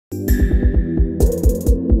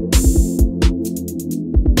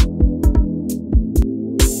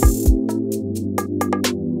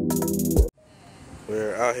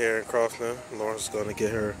in Crofton. Lauren's going to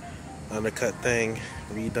get her undercut thing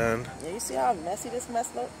redone. Yeah, you see how messy this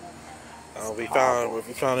mess looks? We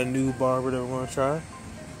found a new barber that we want to try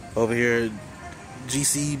over here at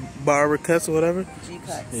GC Barber Cuts or whatever. G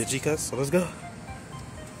Cuts. Yeah, G Cuts. So let's go.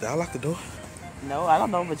 Did I lock the door? No, I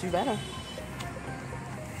don't know, but you better.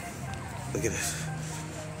 Look at this.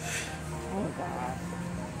 Oh God.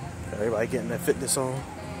 Everybody getting that fitness on. Oh,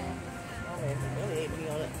 it really ate me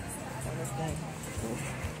on this thing.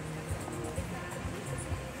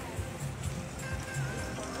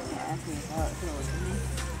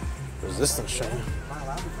 Resistance training.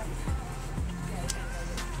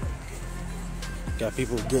 Got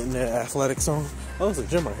people getting their athletics on. Oh, there's a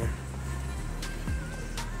gym right here.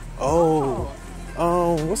 Oh,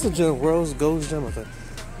 what's the gym? World's Gold's Gym, I think.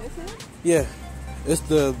 This is? Yeah, it's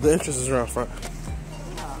the entrance is around front.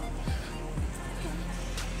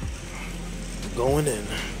 Going in.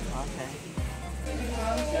 Okay.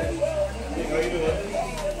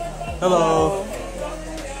 Hello.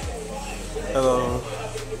 Hello.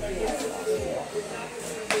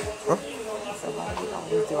 Huh? So why do you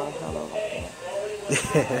always do our hello like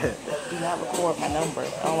that? Do not record my number. I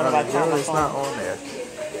don't want to call my It's phone. not on there.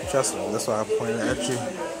 Trust me, that's why I'm pointing at you. You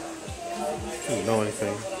don't know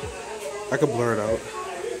anything. I could blur it out.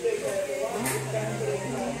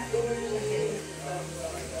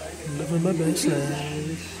 Living my best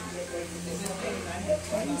life.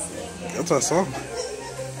 That's our song.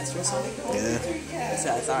 That's your song? Yeah.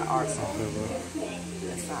 That's our song.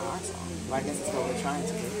 That's not our song. Well, I guess it's what we're trying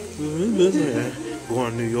to do. Yeah. We're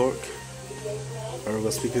going to New York. Or we're going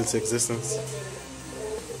to speak into existence.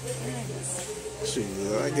 Shoot,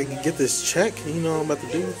 I can get this check. You know what I'm about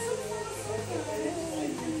to do.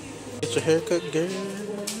 Get your haircut, girl.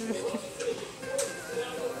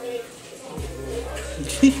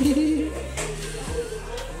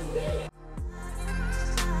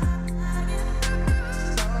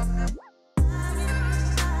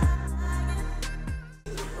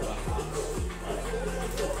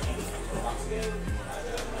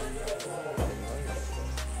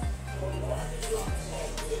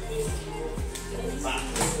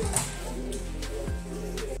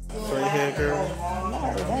 Throw your hair, girl.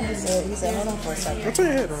 He said, hold on for a second. Throw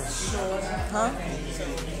your head on. Huh?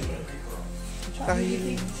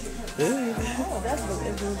 Yeah. Oh,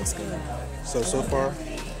 that's good. So far,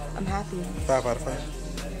 I'm happy. 5 out of 5.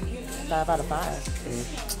 5 out of 5.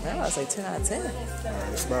 I would say 10 out of 10.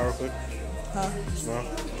 Alright, smile real quick. Huh? Smile.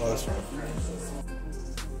 Oh, that's fine.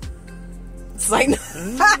 It's like,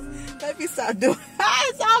 let me stop doing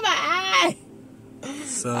it's on my eye.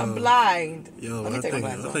 So, I'm blind. Yo, Let me take my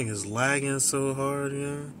glasses that thing is lagging so hard,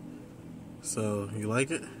 So, you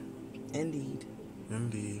like it? Indeed.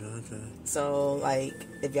 Indeed, okay. So, like,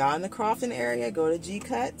 if y'all in the Crofton area, go to G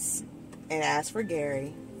Cuts and ask for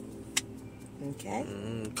Gary. Okay?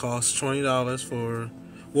 Costs $20 to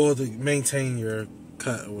maintain your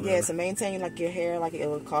cut or whatever. Yeah, so maintain, like, your hair, like, it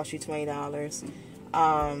will cost you $20.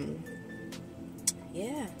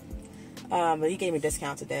 Yeah. But he gave me a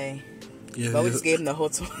discount today. Yeah, but we just gave him the whole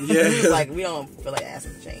tour. Yeah. He was like, we don't feel like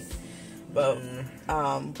asking to change. But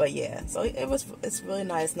yeah, so it's really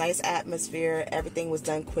nice atmosphere. Everything was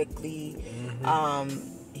done quickly.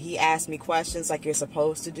 He asked me questions like you're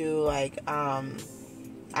supposed to do. Like,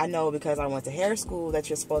 I know because I went to hair school that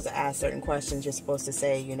you're supposed to ask certain questions. You're supposed to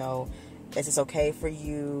say, is this okay for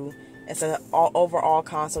you? It's an overall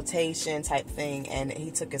consultation type thing, and he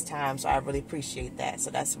took his time, so I really appreciate that.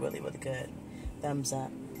 So that's really, really good. Thumbs up,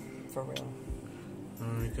 for real.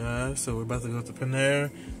 Alright, guys, so we're about to go to Panera,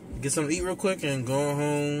 get something to eat real quick, and go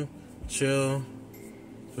home, chill,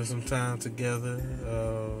 spend some time together.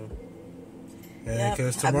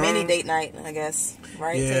 Because tomorrow, a mini date night, I guess,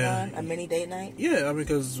 right? Yeah, Tavon? A mini date night. Yeah, I mean,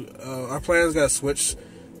 because our plans got switched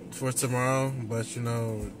for tomorrow, but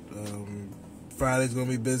Friday's gonna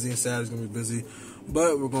be busy and Saturday's gonna be busy,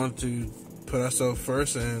 but we're going to put ourselves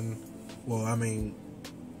first, and we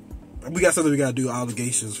got something we gotta do,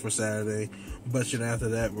 obligations for Saturday, but after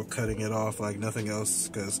that we're cutting it off like nothing else,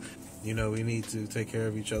 because we need to take care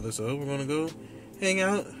of each other. So we're gonna go hang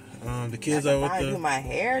out. The kids are with I do my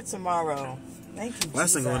hair tomorrow. Thank you,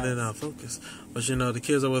 last thing going in our focus, but the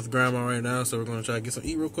kids are with grandma right now, so we're gonna try to get some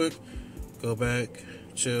eat real quick, go back,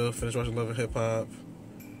 chill, finish watching Love and Hip Hop.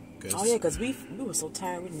 Oh yeah, because we were so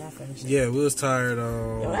tired we did not finish it. Yeah, we was tired.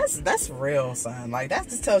 Yo, that's real, son. Like, that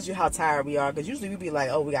just tells you how tired we are, because usually we be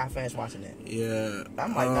like, oh, we gotta finish watching it. Yeah.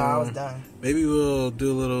 I'm like, no, I was done. Maybe we'll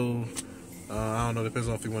do a little, I don't know, depends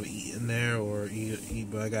on if we want to eat in there or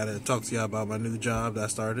eat, but I gotta talk to y'all about my new job that I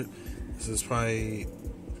started. This is probably,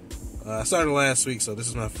 I started last week, so this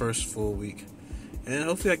is my first full week. And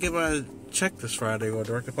hopefully I get my check this Friday or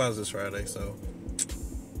direct deposit this Friday. So,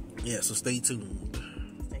 yeah, so stay tuned.